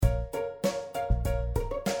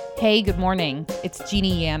Hey, good morning. It's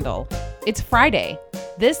Jeannie Yandel. It's Friday.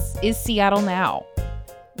 This is Seattle Now.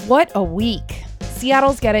 What a week.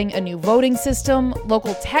 Seattle's getting a new voting system,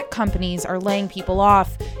 local tech companies are laying people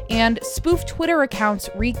off, and spoof Twitter accounts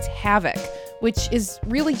wreaked havoc, which is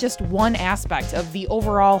really just one aspect of the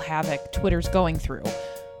overall havoc Twitter's going through.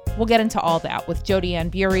 We'll get into all that with Jodi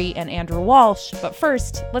Ann Burey and Andrew Walsh, but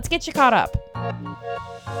first, let's get you caught up.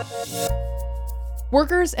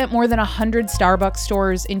 Workers at more than 100 Starbucks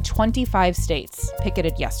stores in 25 states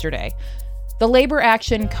picketed yesterday. The labor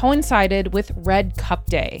action coincided with Red Cup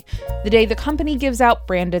Day, the day the company gives out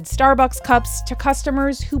branded Starbucks cups to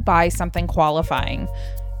customers who buy something qualifying.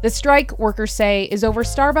 The strike, workers say, is over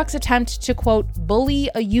Starbucks' attempt to, quote, bully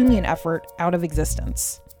a union effort out of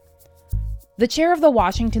existence. The chair of the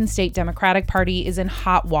Washington State Democratic Party is in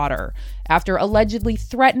hot water after allegedly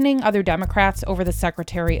threatening other Democrats over the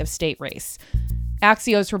Secretary of State race.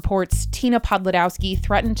 Axios reports Tina Podlodowski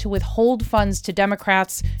threatened to withhold funds to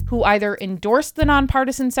Democrats who either endorsed the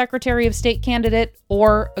nonpartisan Secretary of State candidate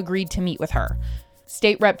or agreed to meet with her.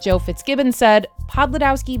 State Rep Joe Fitzgibbon said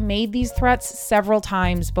Podlodowski made these threats several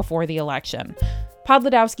times before the election.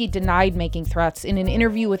 Podlodowski denied making threats in an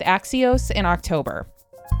interview with Axios in October.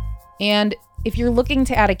 And if you're looking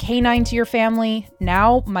to add a canine to your family,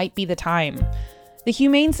 now might be the time. The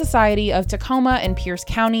Humane Society of Tacoma and Pierce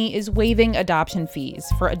County is waiving adoption fees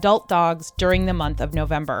for adult dogs during the month of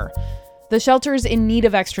November. The shelter's in need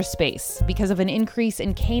of extra space because of an increase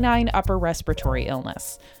in canine upper respiratory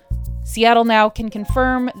illness. Seattle Now can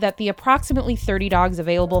confirm that the approximately 30 dogs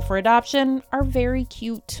available for adoption are very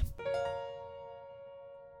cute.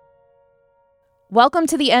 Welcome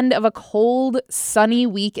to the end of a cold, sunny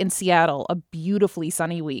week in Seattle, a beautifully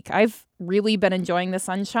sunny week. I've really been enjoying the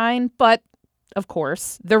sunshine, but of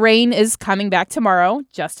course, the rain is coming back tomorrow,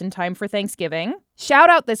 just in time for Thanksgiving. Shout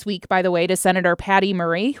out this week, by the way, to Senator Patty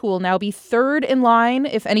Murray, who will now be third in line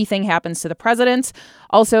if anything happens to the president.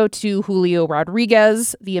 Also to Julio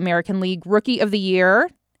Rodriguez, the American League Rookie of the Year.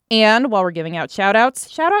 And while we're giving out shout out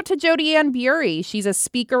to Jodi Ann Burey. She's a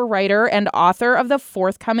speaker, writer, and author of the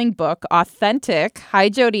forthcoming book, Authentic. Hi,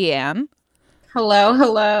 Jodi Ann.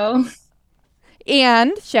 Hello.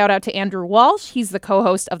 And shout out to Andrew Walsh. He's the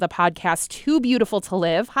co-host of the podcast Too Beautiful to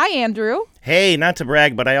Live. Hi, Andrew. Hey, not to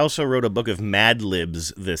brag, but I also wrote a book of Mad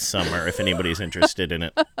Libs this summer, if anybody's interested in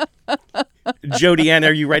it. Jodi Ann,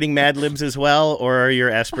 are you writing Mad Libs as well, or are your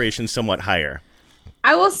aspirations somewhat higher?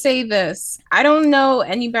 I will say this. I don't know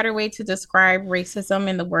any better way to describe racism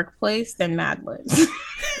in the workplace than Mad Libs.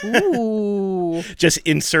 Ooh. Just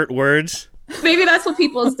insert words? Maybe that's what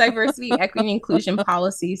people's diversity, equity, and inclusion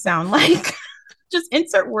policies sound like. Just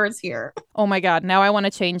insert words here. Oh my God, now I want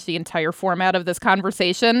to change the entire format of this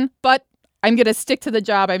conversation, but I'm going to stick to the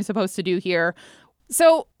job I'm supposed to do here.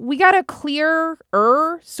 So we got a clearer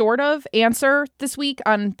sort of answer this week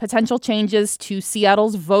on potential changes to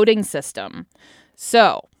Seattle's voting system.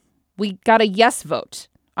 So we got a yes vote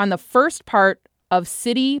on the first part of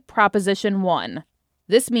City Proposition 1.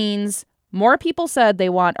 This means more people said they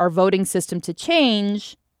want our voting system to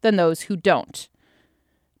change than those who don't.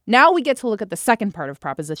 Now we get to look at the second part of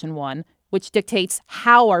Proposition 1, which dictates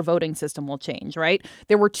how our voting system will change, right?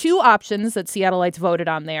 There were two options that Seattleites voted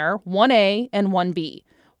on there, 1A and 1B.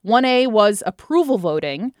 1A was approval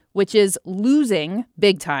voting, which is losing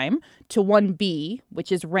big time, to 1B,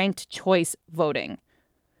 which is ranked choice voting.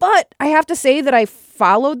 But I have to say that I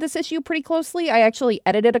followed this issue pretty closely. I actually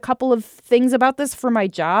edited a couple of things about this for my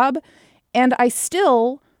job, and I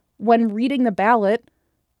still, when reading the ballot,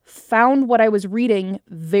 found what I was reading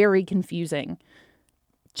very confusing.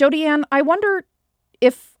 Jodi Ann, I wonder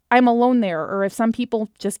if I'm alone there or if some people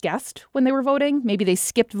just guessed when they were voting. Maybe they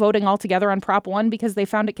skipped voting altogether on Prop 1 because they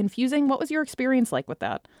found it confusing. What was your experience like with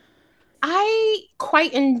that? I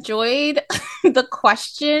quite enjoyed the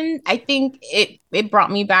question. I think it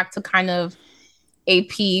brought me back to kind of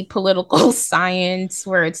AP political science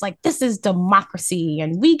where it's like, this is democracy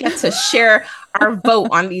and we get to share our vote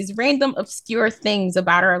on these random obscure things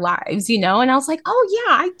about our lives, you know? And I was like, oh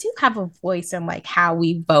yeah, I do have a voice in like how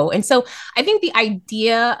we vote. And so I think the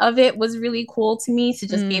idea of it was really cool to me to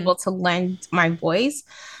just be able to lend my voice.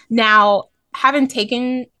 Now, having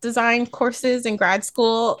taken design courses in grad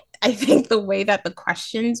school, I think the way that the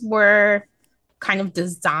questions were kind of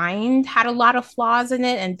designed had a lot of flaws in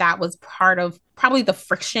it. And that was part of probably the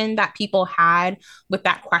friction that people had with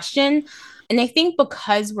that question. And I think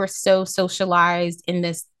because we're so socialized in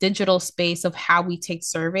this digital space of how we take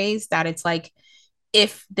surveys, that it's like,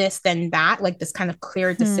 if this, then that, like this kind of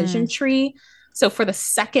clear decision tree. So for the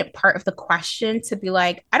second part of the question to be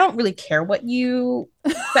like, I don't really care what you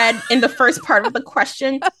said in the first part of the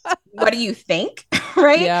question. What do you think?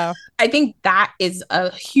 right? Yeah. I think that is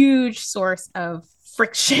a huge source of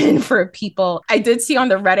friction for people. I did see on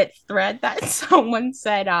the Reddit thread that someone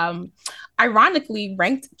said, ironically,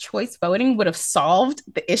 ranked choice voting would have solved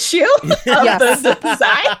the issue of the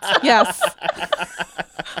design. Yes.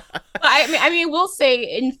 I mean, we'll say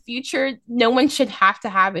in future, no one should have to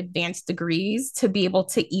have advanced degrees to be able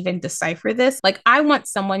to even decipher this. Like, I want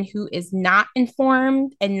someone who is not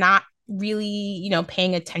informed and not really,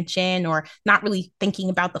 paying attention or not really thinking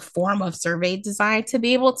about the form of survey design to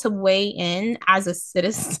be able to weigh in as a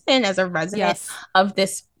citizen, as a resident of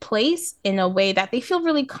this place in a way that they feel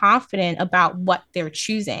really confident about what they're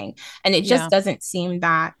choosing. And it just doesn't seem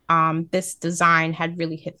that this design had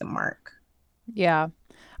really hit the mark. Yeah.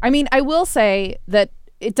 I mean, I will say that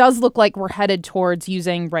it does look like we're headed towards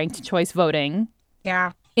using ranked choice voting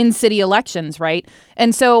in city elections, right?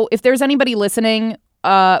 And so if there's anybody listening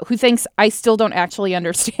who thinks I still don't actually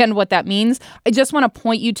understand what that means, I just want to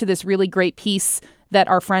point you to this really great piece that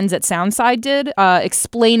our friends at Soundside did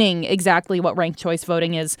explaining exactly what ranked choice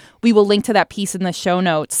voting is. We will link to that piece in the show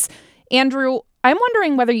notes. Andrew, I'm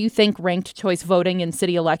wondering whether you think ranked choice voting in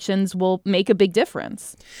city elections will make a big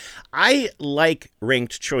difference. I like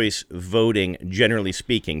ranked choice voting, generally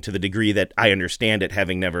speaking, to the degree that I understand it,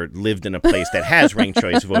 having never lived in a place that has ranked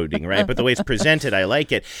choice voting, right? But the way it's presented, I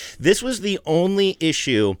like it. This was the only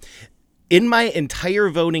issue in my entire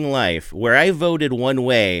voting life where I voted one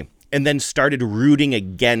way and then started rooting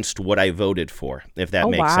against what I voted for, if that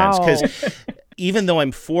makes sense. Because even though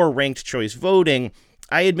I'm for ranked choice voting,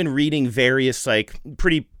 I had been reading various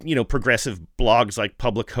pretty, progressive blogs like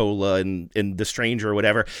Publicola and The Stranger or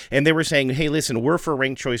whatever. And they were saying, hey, listen, we're for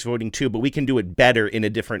ranked choice voting too, but we can do it better in a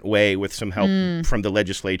different way with some help from the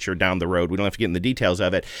legislature down the road. We don't have to get in the details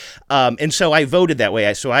of it. And so I voted that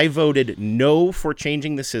way. So I voted no for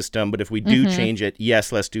changing the system. But if we do change it,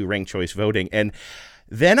 yes, let's do ranked choice voting. And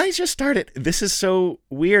then I just started, this is so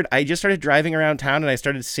weird, I just started driving around town and I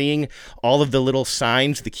started seeing all of the little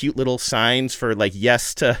signs, the cute little signs for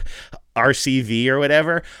yes to RCV or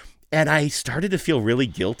whatever. And I started to feel really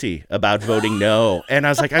guilty about voting no. And I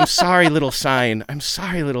was like, I'm sorry, little sign. I'm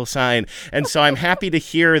sorry, little sign. And so I'm happy to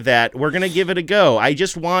hear that we're going to give it a go. I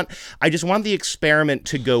just want the experiment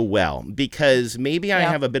to go well, because maybe I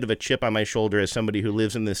have a bit of a chip on my shoulder as somebody who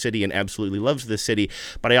lives in the city and absolutely loves the city.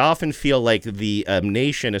 But I often feel like the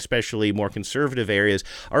nation, especially more conservative areas,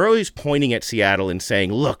 are always pointing at Seattle and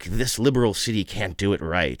saying, look, this liberal city can't do it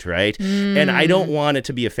right? And I don't want it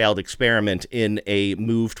to be a failed experiment in a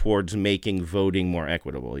move towards making voting more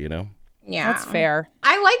equitable, Yeah, that's fair.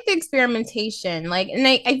 I like the experimentation. And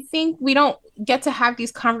I think we don't get to have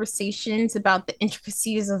these conversations about the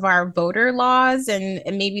intricacies of our voter laws. And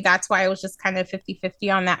maybe that's why I was just kind of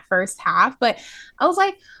 50-50 on that first half. But I was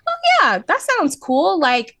like, oh, yeah, that sounds cool.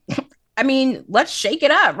 I mean, let's shake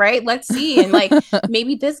it up, right? Let's see. And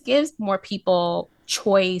maybe this gives more people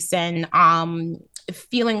choice and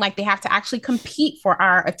feeling like they have to actually compete for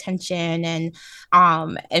our attention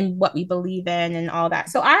and what we believe in and all that.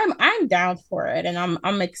 So I'm down for it, and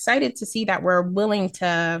I'm excited to see that we're willing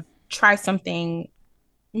to try something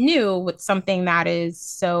new with something that is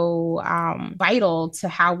so vital to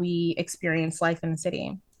how we experience life in the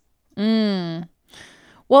city.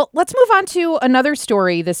 Well, let's move on to another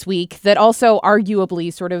story this week that also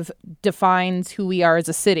arguably sort of defines who we are as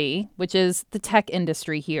a city, which is the tech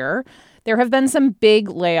industry here. There have been some big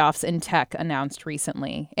layoffs in tech announced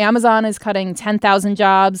recently. Amazon is cutting 10,000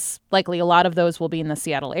 jobs. Likely a lot of those will be in the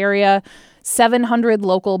Seattle area. 700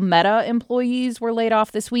 local Meta employees were laid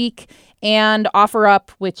off this week. And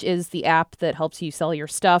OfferUp, which is the app that helps you sell your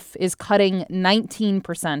stuff, is cutting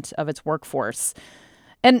 19% of its workforce.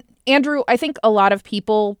 And Andrew, I think a lot of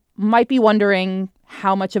people might be wondering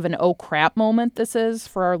how much of an oh crap moment this is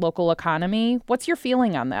for our local economy. What's your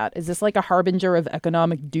feeling on that? Is this like a harbinger of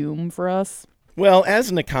economic doom for us? Well, as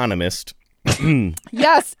an economist...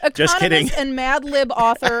 Yes, just kidding. Economist and Mad Lib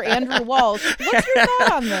author Andrew Walsh. What's your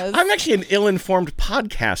thought on this? I'm actually an ill-informed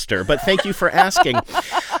podcaster, but thank you for asking.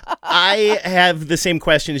 I have the same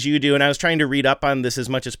question as you do, and I was trying to read up on this as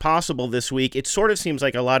much as possible this week. It sort of seems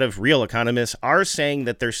like a lot of real economists are saying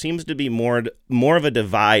that there seems to be more of a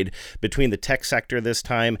divide between the tech sector this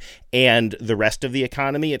time and the rest of the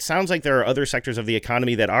economy. It sounds like there are other sectors of the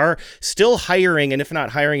economy that are still hiring, and if not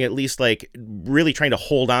hiring, at least really trying to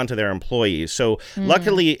hold on to their employees. So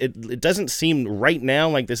luckily, it doesn't seem right now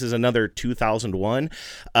like this is another 2001.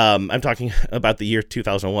 I'm talking about the year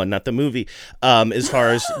 2001, not the movie, as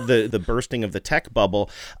far as the bursting of the tech bubble.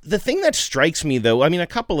 The thing that strikes me, though, I mean, a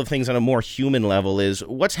couple of things on a more human level is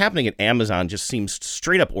what's happening at Amazon just seems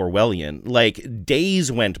straight up Orwellian. Like,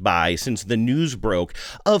 days went by since the news broke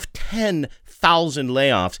of 10,000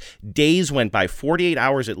 layoffs. Days went by, 48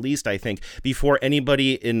 hours at least, I think, before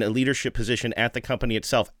anybody in a leadership position at the company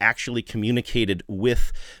itself actually communicated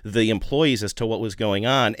with the employees as to what was going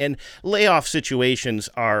on. And layoff situations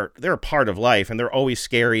they're a part of life, and they're always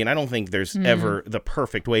scary, and I don't think there's ever the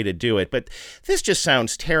perfect way to do it. But this just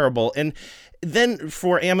sounds terrible. And then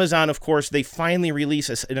for Amazon, of course, they finally release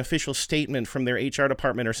an official statement from their HR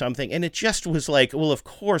department or something, and it just was like, well, of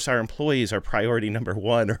course our employees are priority number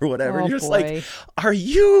one or whatever. Oh, You're just boy. like, are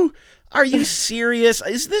you serious?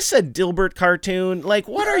 Is this a Dilbert cartoon? Like,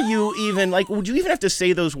 what are you even, like, would you even have to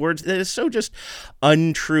say those words? That is so just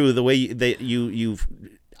untrue, the way that you've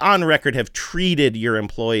on record have treated your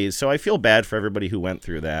employees. So I feel bad for everybody who went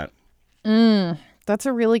through that. That's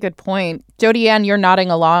a really good point. Jody Ann, you're nodding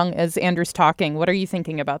along as Andrew's talking. What are you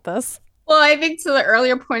thinking about this? Well, I think to the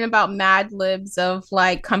earlier point about Mad Libs of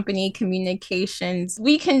like company communications,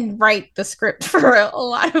 we can write the script for a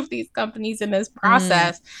lot of these companies in this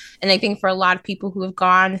process. And I think for a lot of people who have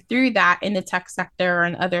gone through that in the tech sector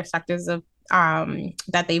and other sectors of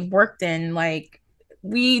that they've worked in, like,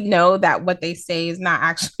 we know that what they say is not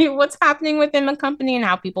actually what's happening within the company and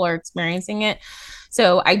how people are experiencing it.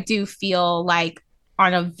 So I do feel like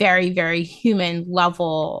on a very, very human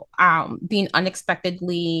level, being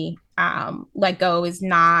unexpectedly let go is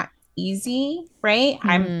not easy, right?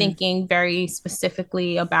 I'm thinking very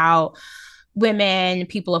specifically about women,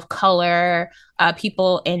 people of color,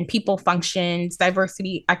 people in people functions,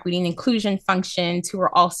 diversity, equity, and inclusion functions who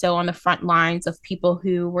are also on the front lines of people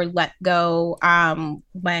who were let go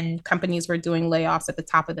when companies were doing layoffs at the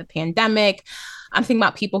top of the pandemic. I'm thinking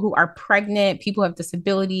about people who are pregnant, people who have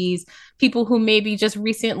disabilities, people who maybe just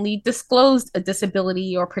recently disclosed a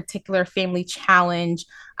disability or particular family challenge,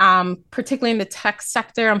 particularly in the tech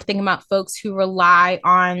sector. I'm thinking about folks who rely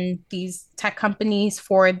on these tech companies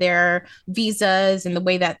for their visas and the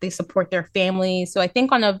way that they support their families. So I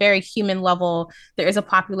think on a very human level, there is a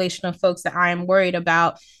population of folks that I am worried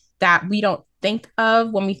about that we don't think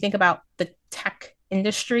of when we think about the tech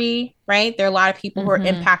industry, right? There are a lot of people who are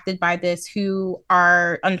impacted by this who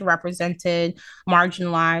are underrepresented,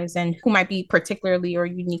 marginalized, and who might be particularly or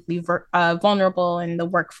uniquely vulnerable in the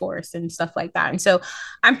workforce and stuff like that. And so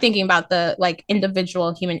I'm thinking about the like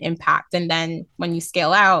individual human impact. And then when you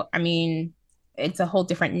scale out, I mean, it's a whole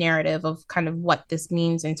different narrative of kind of what this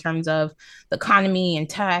means in terms of the economy and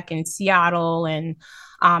tech and Seattle and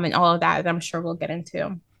all of that I'm sure we'll get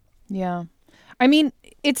into. Yeah. I mean,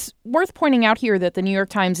 it's worth pointing out here that the New York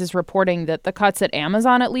Times is reporting that the cuts at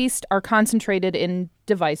Amazon, at least, are concentrated in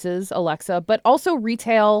devices, Alexa, but also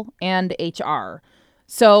retail and HR.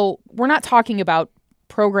 So we're not talking about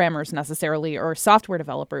programmers necessarily or software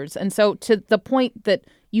developers. And so to the point that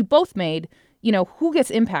you both made, you know, who gets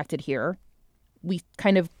impacted here? We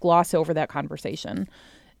kind of gloss over that conversation.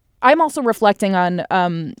 I'm also reflecting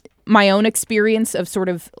on my own experience of sort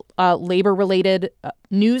of labor-related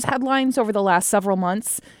news headlines over the last several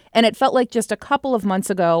months. And it felt like just a couple of months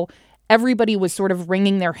ago, everybody was sort of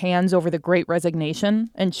wringing their hands over the Great Resignation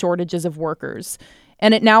and shortages of workers.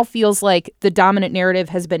 And it now feels like the dominant narrative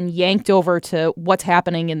has been yanked over to what's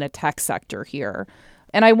happening in the tech sector here.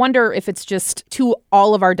 And I wonder if it's just to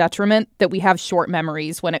all of our detriment that we have short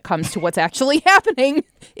memories when it comes to what's actually happening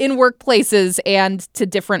in workplaces and to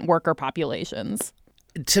different worker populations.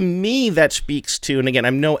 To me, that speaks to, and again,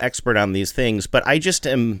 I'm no expert on these things, but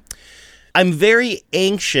I'm very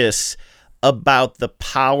anxious about the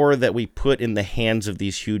power that we put in the hands of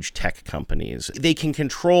these huge tech companies. They can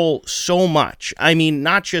control so much. I mean,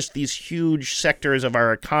 not just these huge sectors of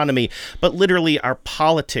our economy, but literally our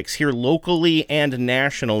politics here locally and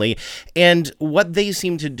nationally. And what they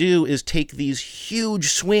seem to do is take these huge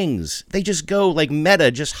swings. They just go like Meta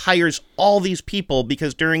just hires all these people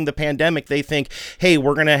because during the pandemic, they think, hey,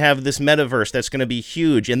 we're going to have this metaverse that's going to be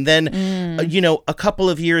huge. And then, a couple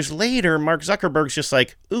of years later, Mark Zuckerberg's just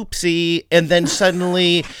like, oopsie. And then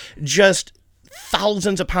suddenly just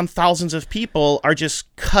thousands upon thousands of people are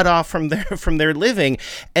just cut off from their living.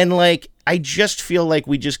 And like, I just feel like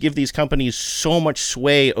we just give these companies so much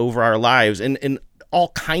sway over our lives in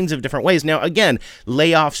all kinds of different ways. Now, again,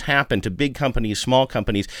 layoffs happen to big companies, small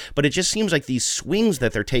companies, but it just seems like these swings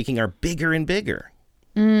that they're taking are bigger and bigger.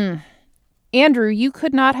 Andrew, you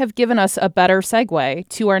could not have given us a better segue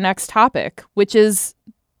to our next topic, which is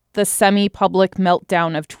the semi-public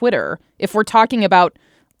meltdown of Twitter. If we're talking about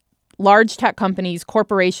large tech companies,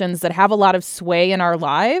 corporations that have a lot of sway in our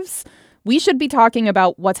lives, we should be talking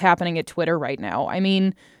about what's happening at Twitter right now. I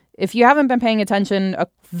mean, If you haven't been paying attention, a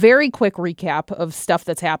very quick recap of stuff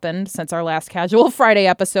that's happened since our last Casual Friday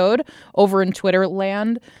episode over in Twitter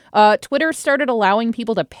land. Twitter started allowing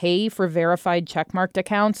people to pay for verified checkmarked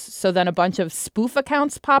accounts. So then a bunch of spoof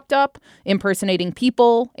accounts popped up, impersonating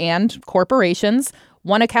people and corporations.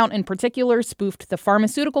 One account in particular spoofed the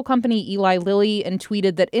pharmaceutical company Eli Lilly and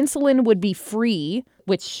tweeted that insulin would be free,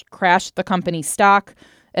 which crashed the company's stock.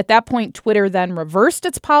 At that point, Twitter then reversed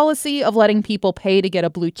its policy of letting people pay to get a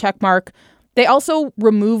blue checkmark. They also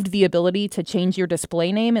removed the ability to change your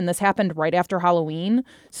display name, and this happened right after Halloween.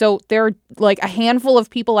 So there are like a handful of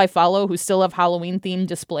people I follow who still have Halloween-themed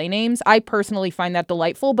display names. I personally find that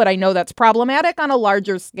delightful, but I know that's problematic on a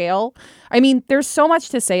larger scale. I mean, there's so much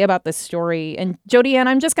to say about this story. And Jody Ann,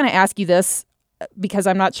 I'm just going to ask you this because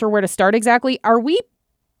I'm not sure where to start exactly. Are we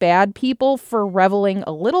bad people for reveling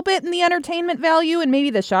a little bit in the entertainment value and maybe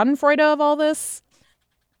the schadenfreude of all this?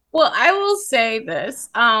 Well, I will say this.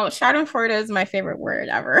 Schadenfreude is my favorite word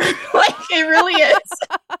ever. Like, it really is.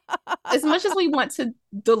 As much as we want to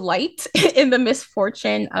delight in the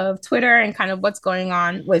misfortune of Twitter and kind of what's going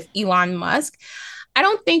on with Elon Musk, I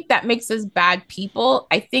don't think that makes us bad people.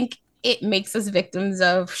 I think it makes us victims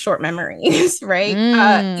of short memories, right?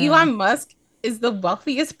 Elon Musk is the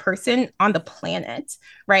wealthiest person on the planet,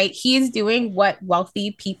 right? He is doing what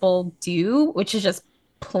wealthy people do, which is just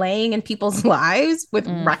playing in people's lives with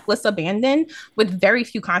reckless abandon with very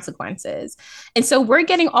few consequences. And so we're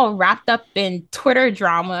getting all wrapped up in Twitter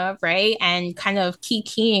drama, right? And kind of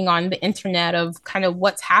keying on the internet of kind of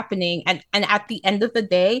what's happening. And at the end of the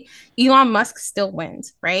day, Elon Musk still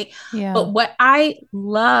wins, right? Yeah. But what I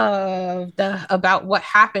loved about what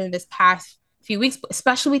happened this past few weeks,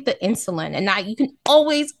 especially with the insulin, and now you can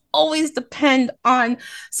always depend on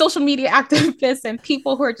social media activists and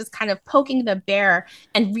people who are just kind of poking the bear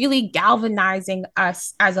and really galvanizing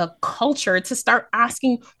us as a culture to start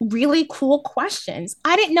asking really cool questions.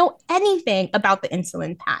 I didn't know anything about the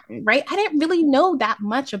insulin patent, right? I didn't really know that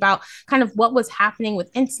much about kind of what was happening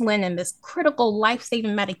with insulin and this critical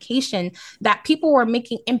life-saving medication that people were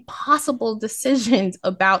making impossible decisions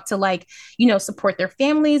about to, like, you know, support their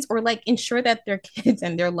families or like ensure that their kids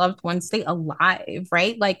and their loved ones stay alive,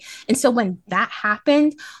 right? Like, and so when that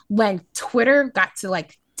happened, when Twitter got to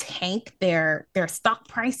like tank their stock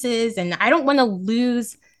prices, and I don't want to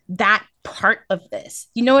lose that part of this.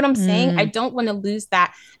 You know what I'm saying? I don't want to lose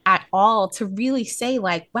that at all, to really say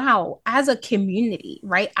like, wow, as a community,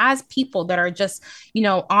 right? As people that are just, you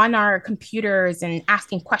know, on our computers and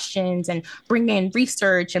asking questions and bringing in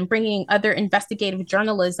research and bringing other investigative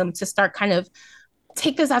journalism to start kind of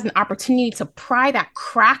take this as an opportunity to pry that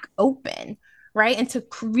crack open, right? And to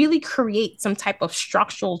really create some type of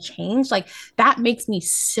structural change. Like, that makes me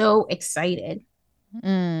so excited.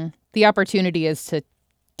 The opportunity is to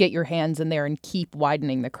get your hands in there and keep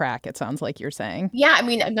widening the crack, it sounds like you're saying. Yeah, I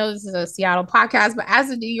mean, I know this is a Seattle podcast, but as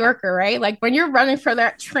a New Yorker, right? Like, when you're running for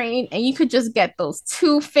that train and you could just get those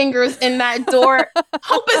 2 fingers in that door,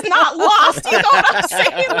 hope is not lost. You know what I'm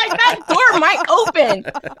saying? Like, that door might open,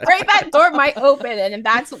 right? That door might open. And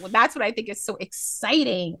that's what I think is so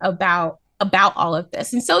exciting about all of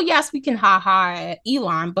this. And so, yes, we can at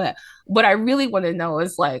Elon, but what I really want to know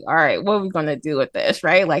is like, all right, what are we going to do with this,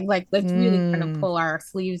 right? Like let's really kind of pull our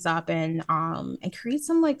sleeves up and create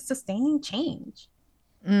some like sustaining change.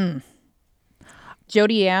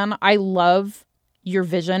 Jody Ann, I love your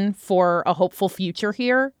vision for a hopeful future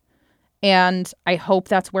here, and I hope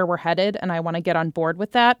that's where we're headed, and I want to get on board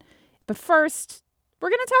with that. But first, we're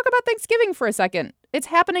going to talk about Thanksgiving for a second. It's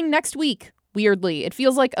happening next week. Weirdly, it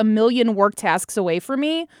feels like a million work tasks away for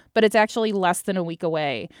me, but it's actually less than a week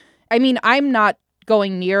away. I mean, I'm not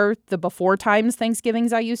going near the before times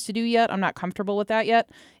Thanksgivings I used to do yet. I'm not comfortable with that yet.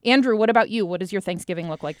 Andrew, what about you? What does your Thanksgiving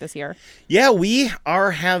look like this year? Yeah, we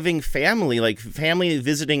are having family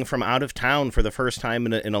visiting from out of town for the first time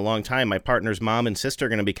in a long time. My partner's mom and sister are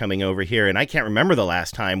going to be coming over here, and I can't remember the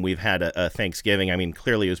last time we've had a Thanksgiving. I mean,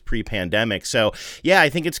 clearly it was pre-pandemic. So, yeah, I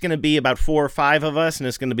think it's going to be about 4 or 5 of us, and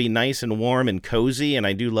it's going to be nice and warm and cozy, and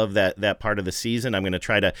I do love that part of the season. I'm going to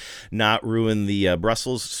try to not ruin the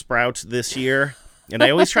Brussels sprouts this year. And I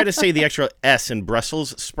always try to say the extra S in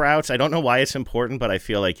Brussels sprouts. I don't know why it's important, but I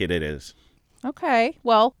feel like it is. Okay.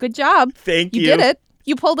 Well, good job. Thank you. You did it.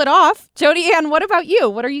 You pulled it off. Jody Ann, what about you?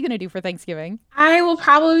 What are you going to do for Thanksgiving? I will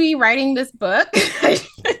probably be writing this book.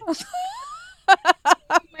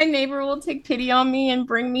 My My neighbor will take pity on me and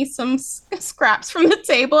bring me some scraps from the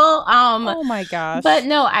table. Oh my gosh. But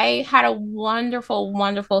no, I had a wonderful,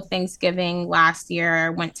 wonderful Thanksgiving last year. I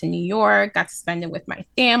went to New York, got to spend it with my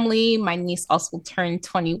family. My niece also turned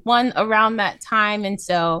 21 around that time. And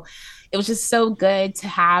so it was just so good to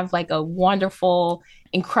have like a wonderful,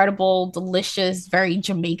 incredible, delicious, very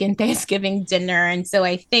Jamaican Thanksgiving dinner. And so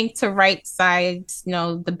I think to right sides,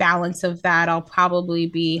 the balance of that, I'll probably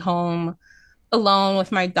be home alone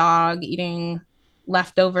with my dog eating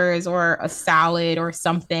leftovers or a salad or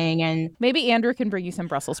something. And maybe Andrew can bring you some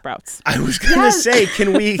Brussels sprouts. I was gonna say,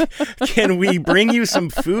 can we bring you some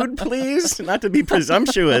food, please? Not to be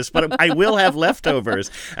presumptuous, but I will have leftovers,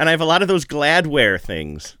 and I have a lot of those Gladware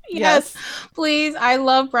things. Yes, please. I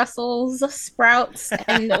love Brussels sprouts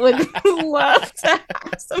and would love to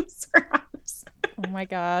have some sprouts. Oh my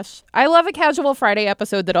gosh. I love a Casual Friday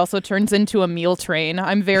episode that also turns into a meal train.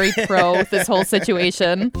 I'm very pro this whole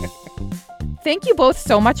situation. Thank you both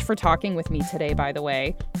so much for talking with me today, by the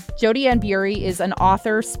way. Jodi Ann Burey is an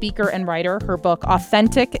author, speaker, and writer. Her book,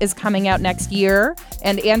 Authentic, is coming out next year.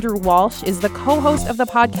 And Andrew Walsh is the co-host of the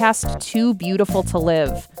podcast, Too Beautiful to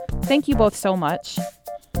Live. Thank you both so much.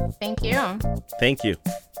 Thank you. Thank you.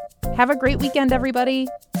 Have a great weekend, everybody.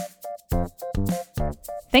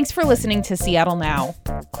 Thanks for listening to Seattle Now.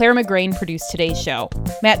 Claire McGrain produced today's show.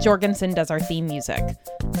 Matt Jorgensen does our theme music.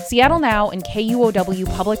 Seattle Now and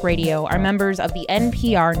KUOW Public Radio are members of the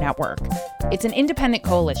NPR network. It's an independent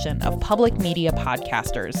coalition of public media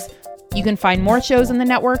podcasters. You can find more shows in the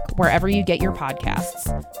network wherever you get your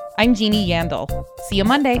podcasts. I'm Jeannie Yandel. See you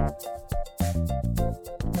Monday.